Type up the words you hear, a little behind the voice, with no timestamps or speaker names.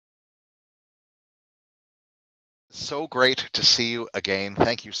So great to see you again.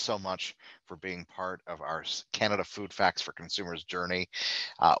 Thank you so much for being part of our Canada Food Facts for Consumers journey.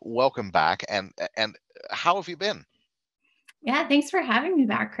 Welcome back. And how have you been? Yeah, thanks for having me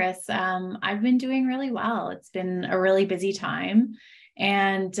back, Chris. I've been doing really well. It's been a really busy time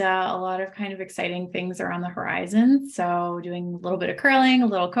and a lot of kind of exciting things are on the horizon. So, doing a little bit of curling, a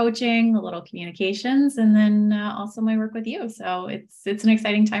little coaching, a little communications, and then also my work with you. So, it's an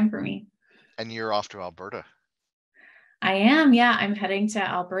exciting time for me. And you're off to Alberta. I am, yeah. I'm heading to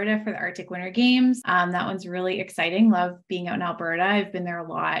Alberta for the Arctic Winter Games. That one's really exciting. Love being out in Alberta. I've been there a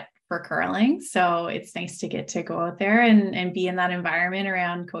lot for curling, so it's nice to get to go out there and be in that environment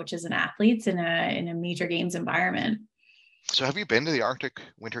around coaches and athletes in a major games environment. So have you been to the Arctic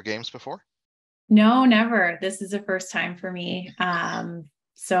Winter Games before? No, never. This is the first time for me.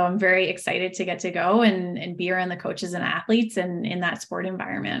 So I'm very excited to get to go and be around the coaches and athletes and in that sport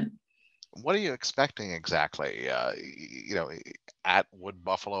environment. What are you expecting exactly? At Wood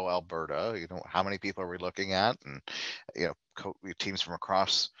Buffalo, Alberta, how many people are we looking at? And, teams from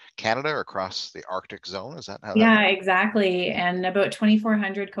across Canada or across the Arctic zone? Is that how that Yeah, works? exactly. And about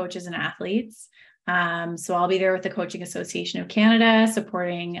 2,400 coaches and athletes. So I'll be there with the Coaching Association of Canada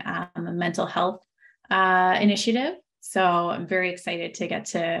supporting a mental health initiative. So I'm very excited to get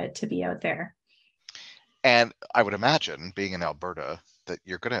to be out there. And I would imagine, being in Alberta, that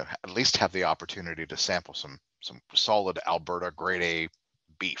you're going to at least have the opportunity to sample some solid Alberta grade A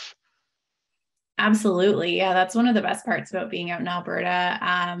beef. Absolutely. Yeah, that's one of the best parts about being out in Alberta.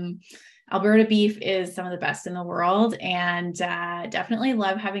 Alberta beef is some of the best in the world, and definitely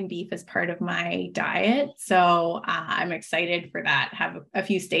love having beef as part of my diet. So I'm excited for that. Have a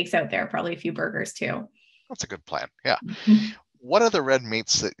few steaks out there, probably a few burgers too. That's a good plan. Yeah. What are the red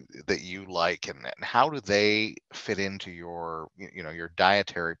meats that you like, and how do they fit into your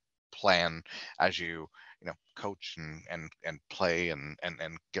dietary plan as coach and play and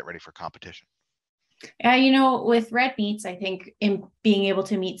get ready for competition? With red meats, I think in being able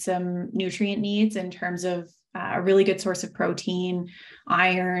to meet some nutrient needs in terms of a really good source of protein,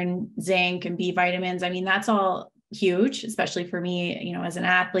 iron, zinc, and B vitamins. I mean, that's all huge, especially for me, as an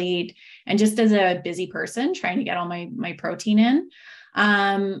athlete and just as a busy person trying to get all my protein in.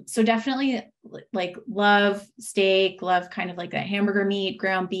 So definitely like love steak, love kind of like that hamburger meat,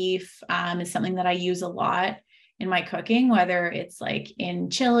 ground beef is something that I use a lot in my cooking, whether it's like in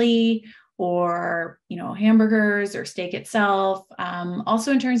chili or hamburgers or steak itself.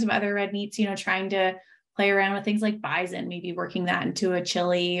 Also in terms of other red meats, trying to play around with things like bison, maybe working that into a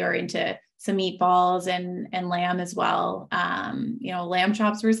chili or into some meatballs and lamb as well. Lamb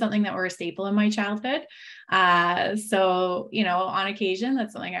chops were something that were a staple in my childhood. So on occasion,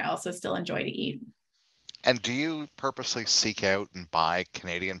 that's something I also still enjoy to eat. And do you purposely seek out and buy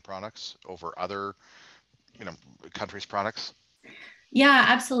Canadian products over other you know countries' products? Yeah,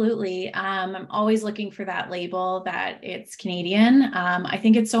 absolutely. I'm always looking for that label that it's Canadian. I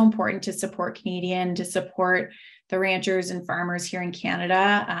think it's so important to support Canadian, to support the ranchers and farmers here in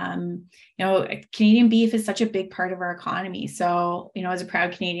Canada. Canadian beef is such a big part of our economy. So, as a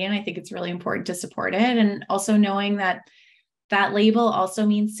proud Canadian, I think it's really important to support it. And also knowing that that label also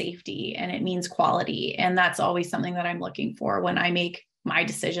means safety and it means quality. And that's always something that I'm looking for when I make my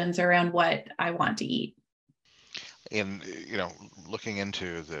decisions around what I want to eat. In looking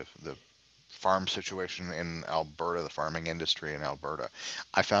into the farm situation in Alberta, the farming industry in Alberta,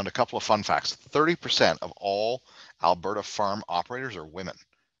 I found a couple of fun facts. 30% of all Alberta farm operators are women.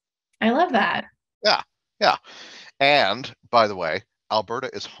 I love that. Yeah, yeah. And by the way, Alberta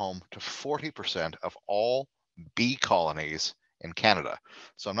is home to 40% of all bee colonies in Canada.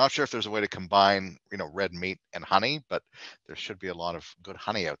 So I'm not sure if there's a way to combine, red meat and honey, but there should be a lot of good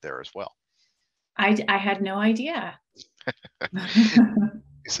honey out there as well. I had no idea.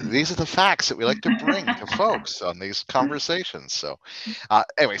 These are the facts that we like to bring to folks on these conversations. So,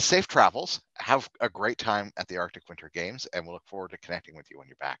 anyway, safe travels. Have a great time at the Arctic Winter Games, and we'll look forward to connecting with you when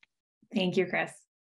you're back. Thank you, Chris.